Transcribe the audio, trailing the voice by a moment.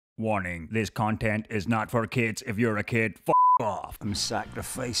Warning, this content is not for kids. If you're a kid, f off. I'm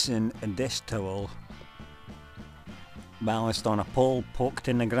sacrificing a dish towel balanced on a pole poked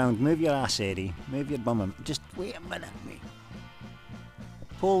in the ground. Move your ass, Eddie. Move your bum. Just wait a minute, mate.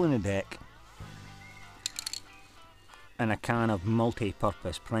 Pole in the deck. And a can of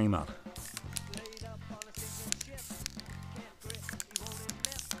multi-purpose primer.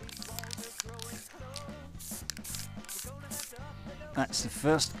 That's the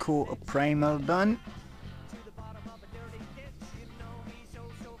first coat of primer done.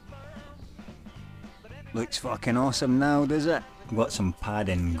 Looks fucking awesome now, does it? Got some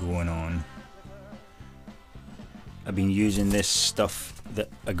padding going on. I've been using this stuff that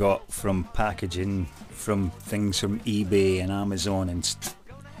I got from packaging, from things from eBay and Amazon and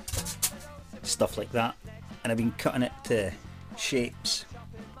stuff like that. And I've been cutting it to shapes,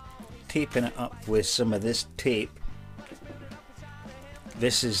 taping it up with some of this tape.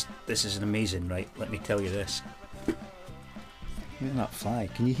 This is amazing, right? Let me tell you this. Hear that fly?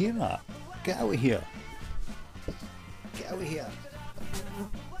 Can you hear that? Get out of here. Get out of here.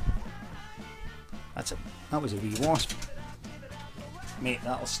 That was a wee wasp. Mate,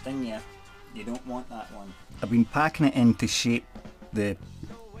 that'll sting you. You don't want that one. I've been packing it in to shape the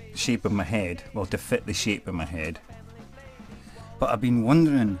shape of my head. Well, to fit the shape of my head. But I've been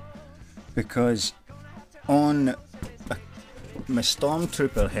wondering, because on my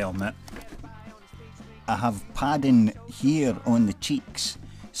Stormtrooper helmet, I have padding here on the cheeks,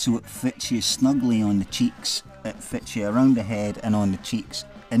 so it fits you snugly on the cheeks. It fits you around the head and on the cheeks,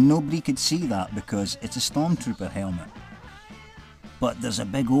 and nobody could see that because it's a Stormtrooper helmet. But there's a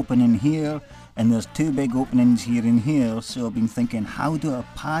big opening here, and there's two big openings here and here, so I've been thinking, how do I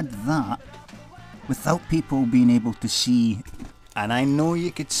pad that without people being able to see? And I know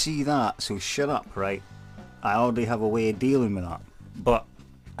you could see that, so shut up, right? I already have a way of dealing with that. But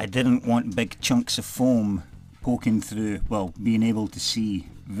I didn't want big chunks of foam poking through, well, being able to see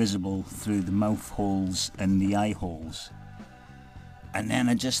visible through the mouth holes and the eye holes. And then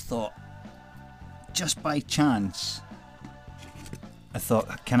I just thought, just by chance, I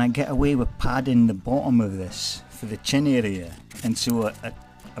thought, can I get away with padding the bottom of this for the chin area? And so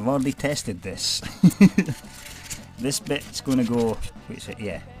I've already tested this. This bit's going to go,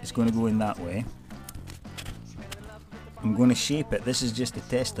 it's going to go in that way. I'm going to shape it, this is just a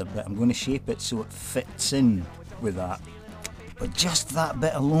tester bit, I'm going to shape it so it fits in with that. But just that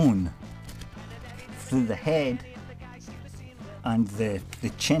bit alone, through the head and the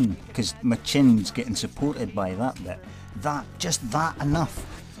chin, because my chin's getting supported by that bit. Just that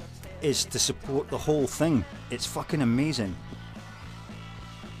enough is to support the whole thing. It's fucking amazing.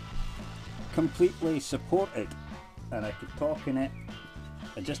 Completely supported, and I could talk in it.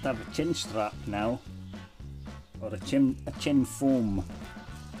 I just have a chin strap now. Or a chin foam.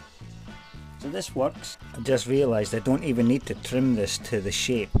 So this works. I just realised I don't even need to trim this to the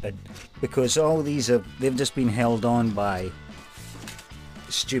shape, because all these they've just been held on by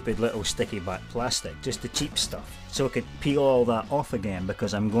stupid little sticky back plastic, just the cheap stuff. So I could peel all that off again,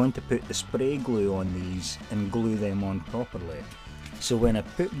 because I'm going to put the spray glue on these and glue them on properly. So when I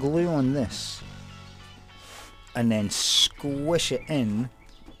put glue on this and then squish it in,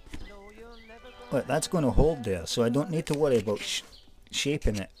 look, that's going to hold there, so I don't need to worry about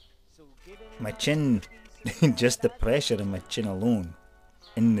shaping it. My chin, just the pressure in my chin alone,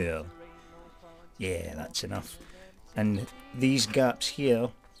 in there. Yeah, that's enough. And these gaps here,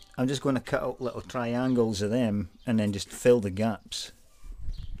 I'm just going to cut out little triangles of them and then just fill the gaps.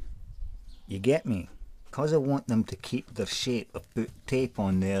 You get me? Because I want them to keep their shape, I put tape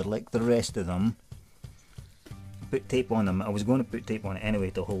on there like the rest of them. Put tape on them. I was going to put tape on it anyway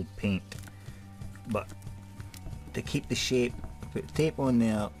to hold paint. But to keep the shape, put tape on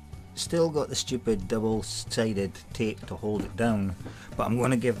there. Still got the stupid double-sided tape to hold it down, but I'm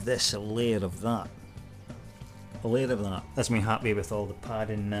going to give this a layer of that. A layer of that. That's me happy with all the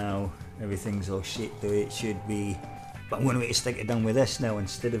padding now. Everything's all shaped the way it should be. But I'm going to wait to stick it down with this now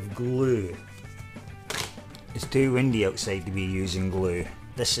instead of glue. It's too windy outside to be using glue.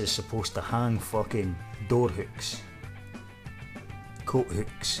 This is supposed to hang fucking door hooks. Coat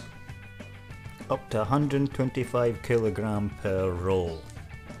hooks. Up to 125 kilogram per roll.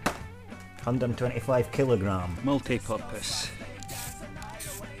 125 kilogram. Multi-purpose.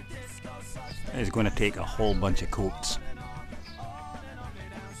 It's going to take a whole bunch of coats.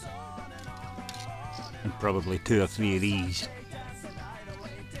 And probably 2 or 3 of these.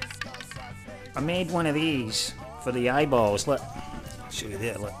 I made one of these for the eyeballs. Look, I'll show you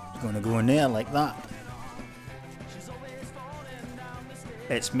there. Look, it's going to go in there like that.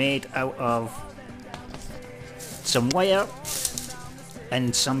 It's made out of some wire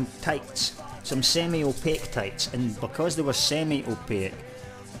and some tights, some semi-opaque tights, and because they were semi-opaque,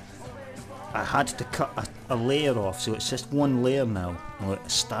 I had to cut a layer off, so it's just one layer now. I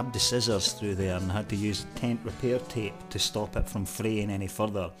stabbed the scissors through there and had to use tent repair tape to stop it from fraying any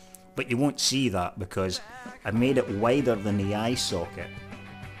further. But you won't see that because I made it wider than the eye socket,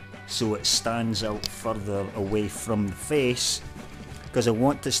 so it stands out further away from the face, because I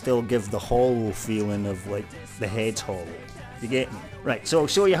want to still give the hollow feeling of like the head's hollow. You get me? Right, so I'll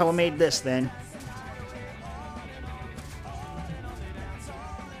show you how I made this then.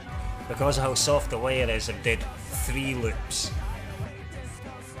 Because of how soft the wire is, I did 3 loops.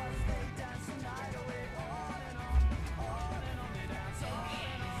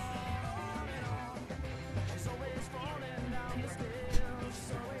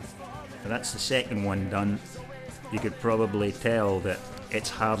 That's the second one done. You could probably tell that it's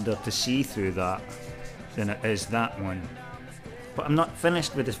harder to see through that than it is that one. But I'm not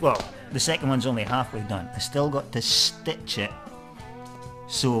finished with this. Well, the second one's only halfway done. I still got to stitch it,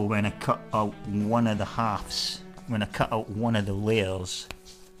 so when I cut out one of the halves, when I cut out one of the layers,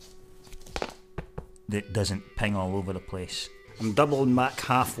 that doesn't ping all over the place. I'm doubling back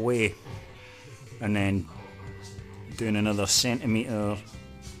halfway and then doing another centimetre,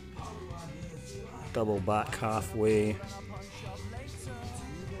 double back halfway,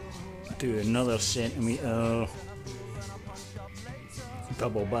 do another centimetre,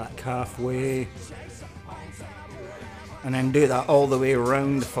 double back halfway, and then do that all the way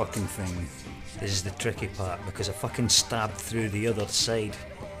around the fucking thing. This is the tricky part because I fucking stabbed through the other side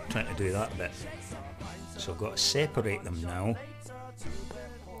trying to do that bit. So I've got to separate them now.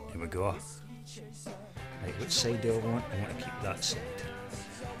 Here we go. Right, which side do I want? I want to keep that side.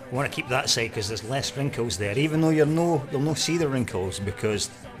 I want to keep that side because there's less wrinkles there, even though you'll no see the wrinkles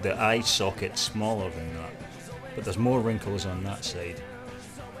because the eye socket's smaller than that. But there's more wrinkles on that side.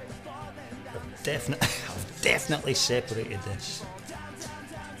 I've definitely separated this.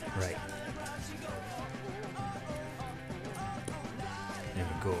 Right. There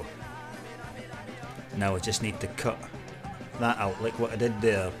we go. Now I just need to cut that out like what I did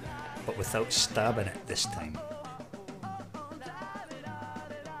there, but without stabbing it this time.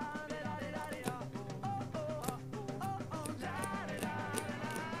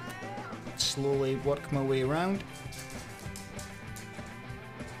 Slowly work my way around.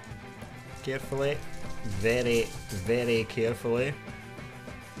 Carefully, very, very carefully.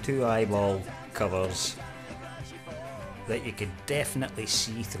 2 eyeball covers that you can definitely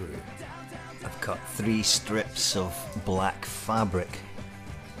see through. I've cut 3 strips of black fabric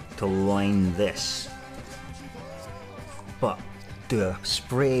to line this, but do a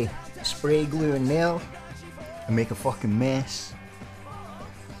spray glue in there and make a fucking mess.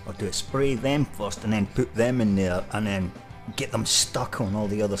 Or do it, spray them first and then put them in there and then get them stuck on all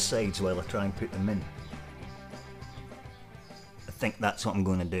the other sides while I try and put them in. I think that's what I'm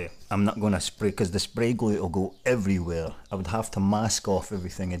going to do. I'm not going to spray because the spray glue will go everywhere. I would have to mask off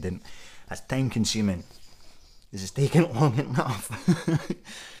everything I didn't. That's time consuming. This is taking long enough.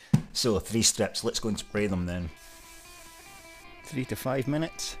 So 3 strips, let's go and spray them then. 3 to 5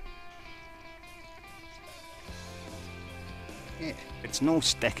 minutes. Yeah, it's no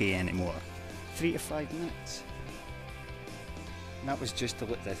sticky anymore. 3 to 5 minutes. And that was just to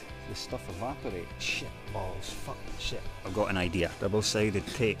let the stuff evaporate. Shit balls, fucking shit. I've got an idea. Double-sided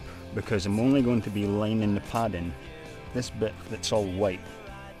tape, because I'm only going to be lining the padding. This bit that's all white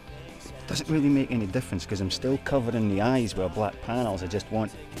doesn't really make any difference because I'm still covering the eyes with black panels. I just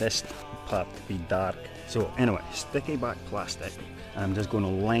want this part to be dark. So anyway, sticky back plastic. I'm just going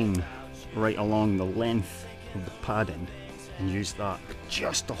to line right along the length of the padding and use that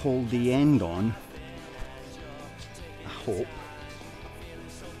just to hold the end on, I hope.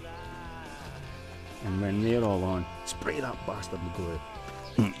 And when they're all on, spray that bastard with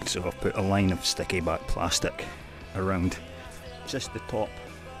glue. So I've put a line of sticky back plastic around just the top.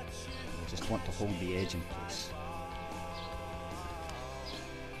 I just want to hold the edge in place.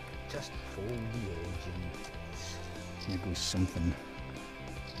 Just hold the edge in place. Here goes something.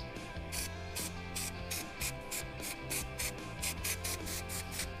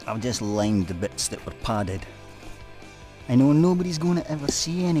 I've just lined the bits that were padded. I know nobody's going to ever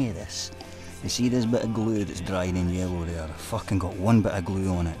see any of this. You see this bit of glue that's dried in yellow there? I fucking got one bit of glue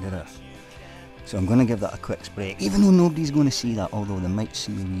on it, did I? So I'm going to give that a quick spray, even though nobody's going to see that, although they might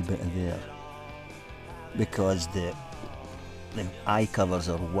see a wee bit of there. Because the eye covers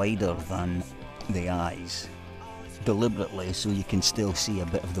are wider than the eyes, deliberately, so you can still see a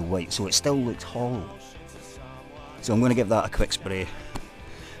bit of the white, so it still looks hollow. So I'm going to give that a quick spray.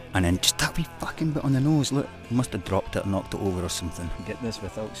 And then just that wee fucking bit on the nose, look. Must have dropped it or knocked it over or something. Get this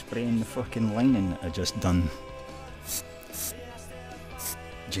without spraying the fucking lining I just done.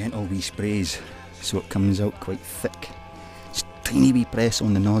 Gentle wee sprays, so it comes out quite thick. Just tiny wee press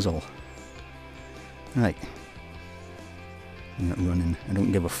on the nozzle. Right. I'm not running. I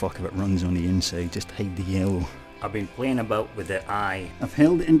don't give a fuck if it runs on the inside, just hide the yellow. I've been playing about with the eye. I've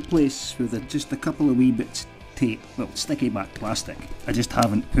held it in place with just a couple of wee bits of tape, well, sticky back plastic. I just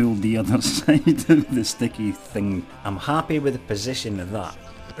haven't pulled the other side of the sticky thing. I'm happy with the position of that.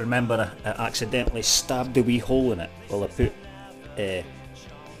 Remember, I accidentally stabbed a wee hole in it while I put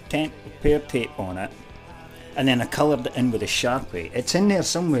repair tape on it, and then I coloured it in with a Sharpie. It's in there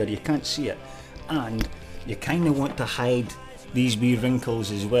somewhere, you can't see it. And you kind of want to hide these wee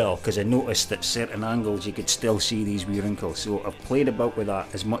wrinkles as well, because I noticed at certain angles you could still see these wee wrinkles. So I've played about with that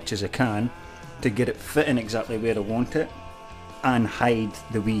as much as I can to get it fitting exactly where I want it and hide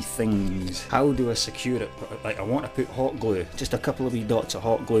the wee things. How do I secure it? Like, I want to put hot glue, just a couple of wee dots of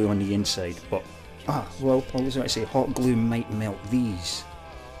hot glue on the inside, but well, I was going to say hot glue might melt these.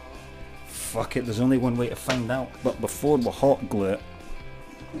 Fuck it, there's only one way to find out. But before we hot glue it,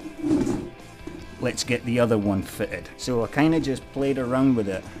 let's get the other one fitted. So I kind of just played around with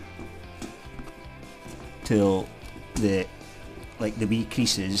it till the wee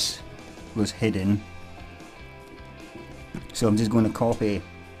creases was hidden. So I'm just going to copy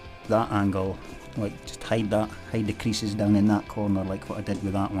that angle, like just hide the creases down in that corner like what I did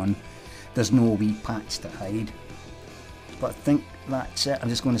with that one. There's no wee patch to hide. But I think that's it. I'm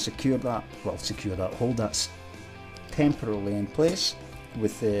just going to hold that temporarily in place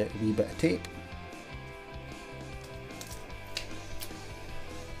with a wee bit of tape.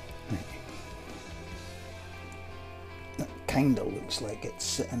 That kinda looks like it's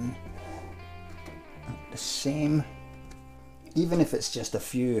sitting at the same, even if it's just a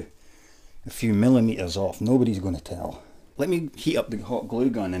few millimeters off, nobody's going to tell. Let me heat up the hot glue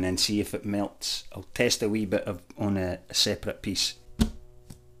gun and then see if it melts. I'll test a wee bit on a separate piece.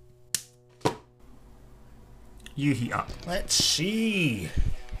 You heat up. Let's see.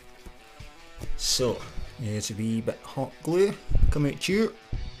 So, there's a wee bit of hot glue. Come out here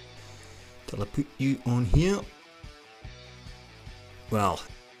till I put you on here. Well,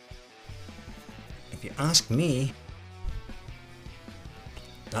 if you ask me,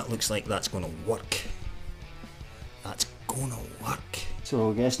 that looks like that's going to work. That's gonna work.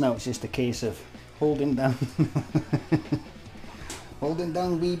 So I guess now it's just a case of holding down holding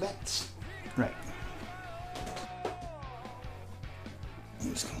down wee bits. Right.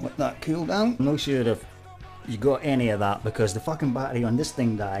 I'm just gonna let that cool down. I'm not sure if you got any of that because the fucking battery on this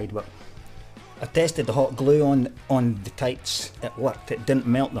thing died, but I tested the hot glue on the tights. It worked, it didn't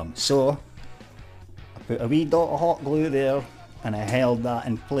melt them. So I put a wee dot of hot glue there and I held that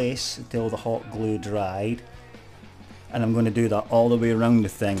in place until the hot glue dried. And I'm going to do that all the way around the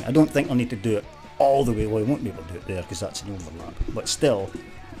thing. I don't think I'll need to do it all the way. Well, I won't be able to do it there because that's an overlap. But still,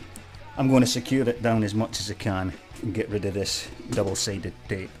 I'm going to secure it down as much as I can and get rid of this double-sided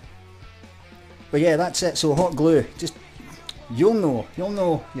tape. But yeah, that's it. So hot glue, just you'll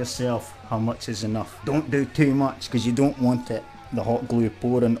know yourself how much is enough. Don't do too much because you don't want the hot glue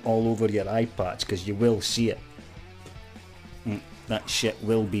pouring all over your eye patch because you will see it. That shit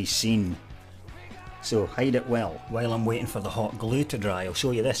will be seen. So hide it well. While I'm waiting for the hot glue to dry, I'll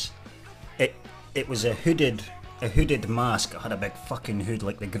show you this. It was a hooded mask. It had a big fucking hood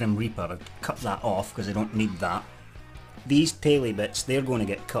like the Grim Reaper. I cut that off because I don't need that. These taily bits, they're going to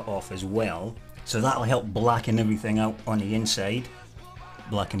get cut off as well. So that'll help blacken everything out on the inside.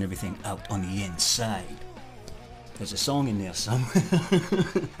 Blacken everything out on the inside. There's a song in there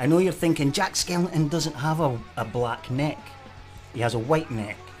somewhere. I know you're thinking Jack Skellington doesn't have a black neck. He has a white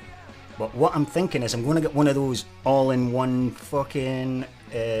neck. But what I'm thinking is I'm going to get one of those all-in-one fucking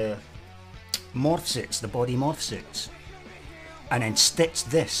morph suits, the body morph suits, and then stitch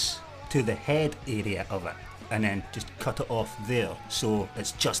this to the head area of it, and then just cut it off there, so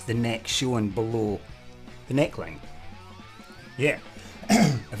it's just the neck showing below the neckline. Yeah,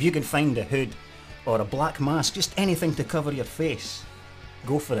 if you can find a hood or a black mask, just anything to cover your face,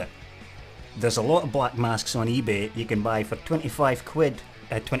 go for it. There's a lot of black masks on eBay you can buy for 25 quid.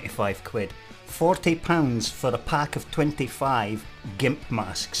 40 pounds for a pack of 25 GIMP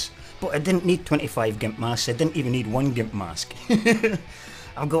masks. But I didn't need 25 GIMP masks, I didn't even need one GIMP mask.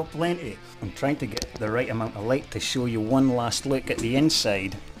 I've got plenty. I'm trying to get the right amount of light to show you one last look at the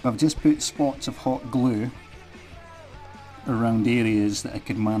inside. I've just put spots of hot glue around areas that I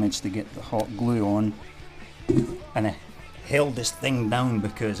could manage to get the hot glue on, and I held this thing down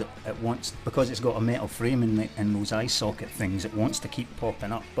because because it's got a metal frame in those eye socket things, it wants to keep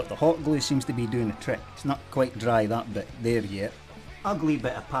popping up. But the hot glue seems to be doing the trick. It's not quite dry that bit there yet. Ugly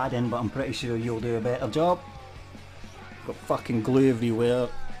bit of padding, but I'm pretty sure you'll do a better job. Got fucking glue everywhere,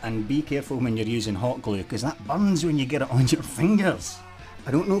 and be careful when you're using hot glue because that burns when you get it on your fingers.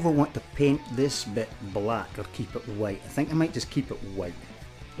 I don't know if I want to paint this bit black or keep it white. I think I might just keep it white,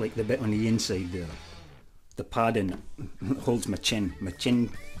 like the bit on the inside there. The padding holds my chin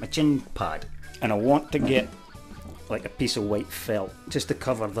pad. And I want to get like a piece of white felt just to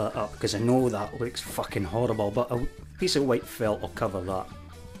cover that up because I know that looks fucking horrible, but a piece of white felt will cover that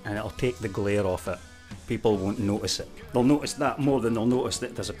and it'll take the glare off it. People won't notice it. They'll notice that more than they'll notice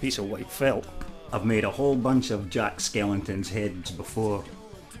that there's a piece of white felt. I've made a whole bunch of Jack Skellington's heads before.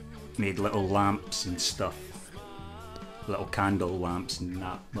 Made little lamps and stuff. Little candle lamps and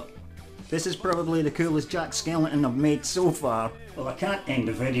that. But this is probably the coolest Jack Skellington I've made so far. Well, I can't end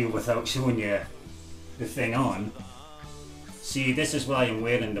the video without showing you the thing on. See, this is why I'm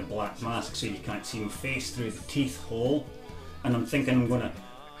wearing the black mask, so you can't see my face through the teeth hole. And I'm thinking I'm gonna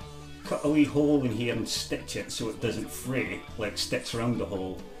cut a wee hole in here and stitch it so it doesn't fray, like stitch around the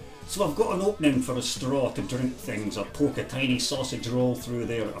hole. So I've got an opening for a straw to drink things or poke a tiny sausage roll through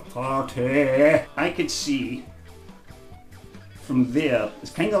there at a party. I could see from there,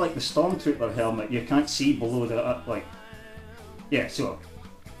 it's kind of like the Stormtrooper helmet, you can't see below the, like, yeah, so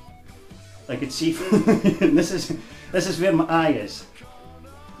I could see from, this is where my eye is.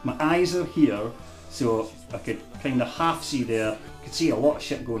 My eyes are here, so I could kind of half see there, could see a lot of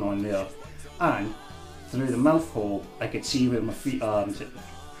shit going on there, and through the mouth hole I could see where my feet are.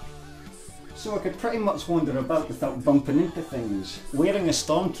 So I could pretty much wander about without bumping into things. Wearing a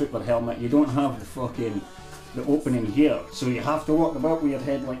Stormtrooper helmet, you don't have the opening here, so you have to walk about with your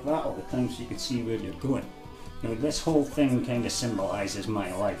head like that all the time so you can see where you're going. Now this whole thing kind of symbolises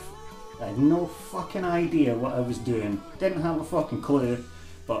my life. I had no fucking idea what I was doing, didn't have a fucking clue,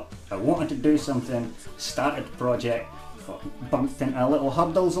 but I wanted to do something, started the project, bumped into little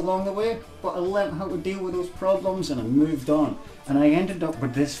hurdles along the way, but I learnt how to deal with those problems and I moved on. And I ended up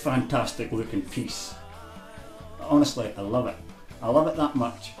with this fantastic looking piece. Honestly, I love it. I love it that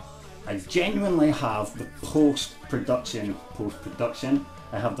much. I genuinely have the post-production,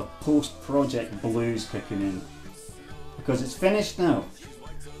 I have the post-project blues kicking in. Because it's finished now.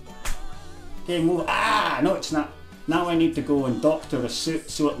 Okay, move. No it's not. Now I need to go and doctor a suit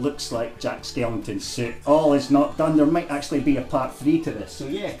so it looks like Jack Skellington's suit. All is not done. There might actually be a part 3 to this. So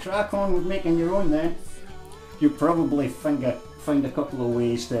yeah, crack on with making your own then. You'll probably find a couple of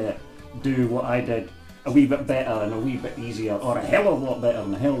ways to do what I did a wee bit better and a wee bit easier, or a hell of a lot better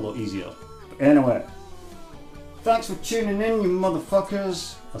and a hell of a lot easier. But anyway, thanks for tuning in, you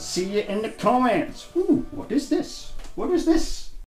motherfuckers. I'll see you in the comments. Ooh, what is this? What is this?